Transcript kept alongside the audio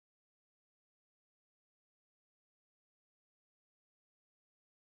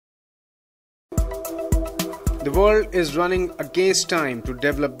The world is running against time to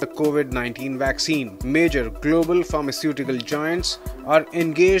develop the COVID-19 vaccine. Major global pharmaceutical giants are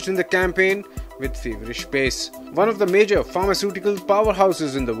engaged in the campaign with feverish pace. One of the major pharmaceutical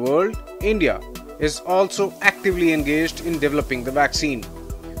powerhouses in the world, India, is also actively engaged in developing the vaccine.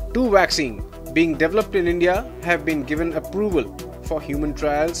 2 vaccines being developed in India have been given approval for human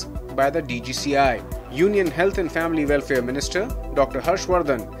trials by the DCGI. Union Health and Family Welfare Minister Dr.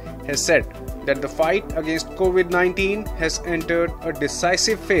 Harshvardhan has said that the fight against COVID-19 has entered a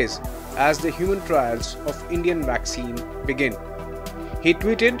decisive phase as the human trials of Indian vaccine begin. He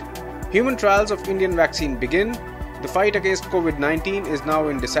tweeted, "Human trials of Indian vaccine begin. The fight against COVID-19 is now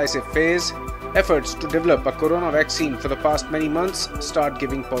in decisive phase. Efforts to develop a corona vaccine for the past many months start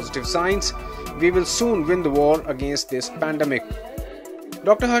giving positive signs. We will soon win the war against this pandemic."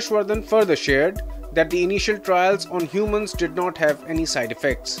 Dr. Harshvardhan further shared that the initial trials on humans did not have any side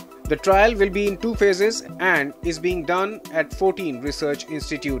effects. The trial will be in 2 phases and is being done at 14 research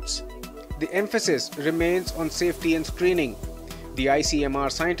institutes. The emphasis remains on safety and screening. The ICMR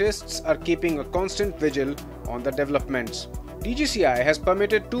scientists are keeping a constant vigil on the developments. DCGI has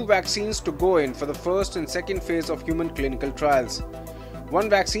permitted 2 vaccines to go in for the first and second phase of human clinical trials. One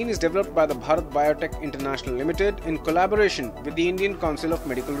vaccine is developed by the Bharat Biotech International Limited in collaboration with the Indian Council of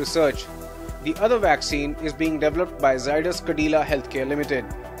Medical Research. The other vaccine is being developed by Zydus Cadila Healthcare Limited.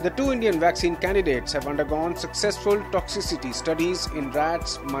 The 2 Indian vaccine candidates have undergone successful toxicity studies in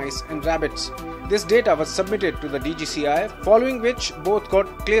rats, mice and rabbits. This data was submitted to the DCGI, following which both got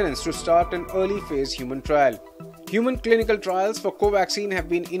clearance to start an early phase human trial. Human clinical trials for Covaxin have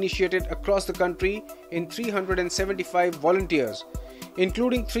been initiated across the country in 375 volunteers,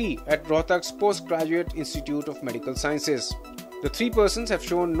 including 3 at Rohtak's Postgraduate Institute of Medical Sciences. The 3 persons have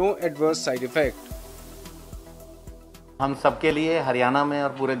shown no adverse side effect. हम सबके लिए हरियाणा में और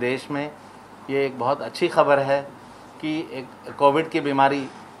पूरे देश में ये एक बहुत अच्छी खबर है कि एक कोविड की बीमारी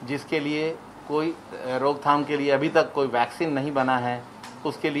जिसके लिए कोई रोकथाम के लिए अभी तक कोई वैक्सीन नहीं बना है,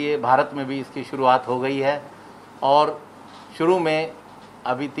 उसके लिए भारत में भी इसकी शुरुआत हो गई है और शुरू में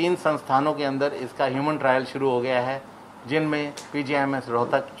अभी 3 संस्थानों के अंदर इसका ह्यूमन ट्रायल शुरू हो गया है, जिनमें PGIMS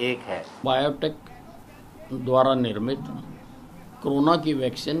रोहतक एक है। बायोटेक द्वारा निर्मित कोरोना की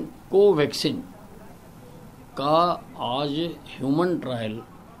वैक्सीन कोवैक्सीन का आज ह्यूमन ट्रायल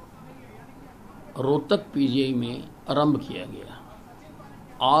रोहतक PGI में आरंभ किया गया।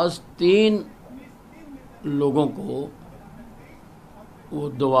 आज 3 लोगों को वो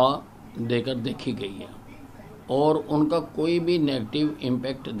दवा देकर देखी गई है और उनका कोई भी नेगेटिव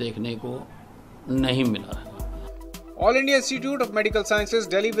इम्पैक्ट देखने को नहीं मिला है। All India Institute of Medical Sciences,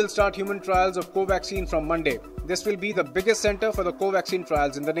 Delhi will start human trials of Covaxin from Monday. This will be the biggest center for the Covaxin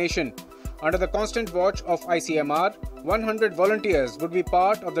trials in the nation. Under the constant watch of ICMR, 100 volunteers would be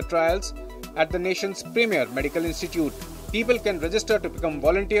part of the trials at the nation's premier medical institute. People can register to become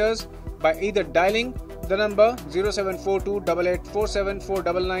volunteers by either dialing the number 0742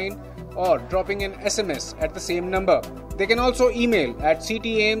 8847 or dropping an SMS at the same number. They can also email at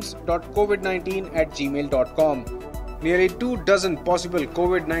ctaims.covid19@gmail.com. Nearly 24 possible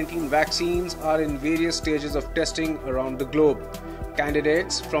COVID-19 vaccines are in various stages of testing around the globe.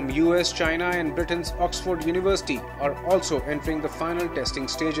 Candidates from US, China and Britain's Oxford University are also entering the final testing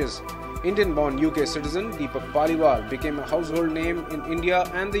stages. Indian-born UK citizen Deepak Paliwal became a household name in India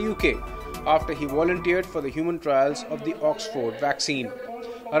and the UK after he volunteered for the human trials of the Oxford vaccine.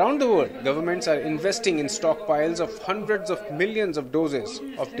 Around the world, governments are investing in stockpiles of hundreds of millions of doses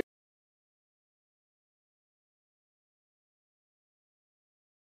of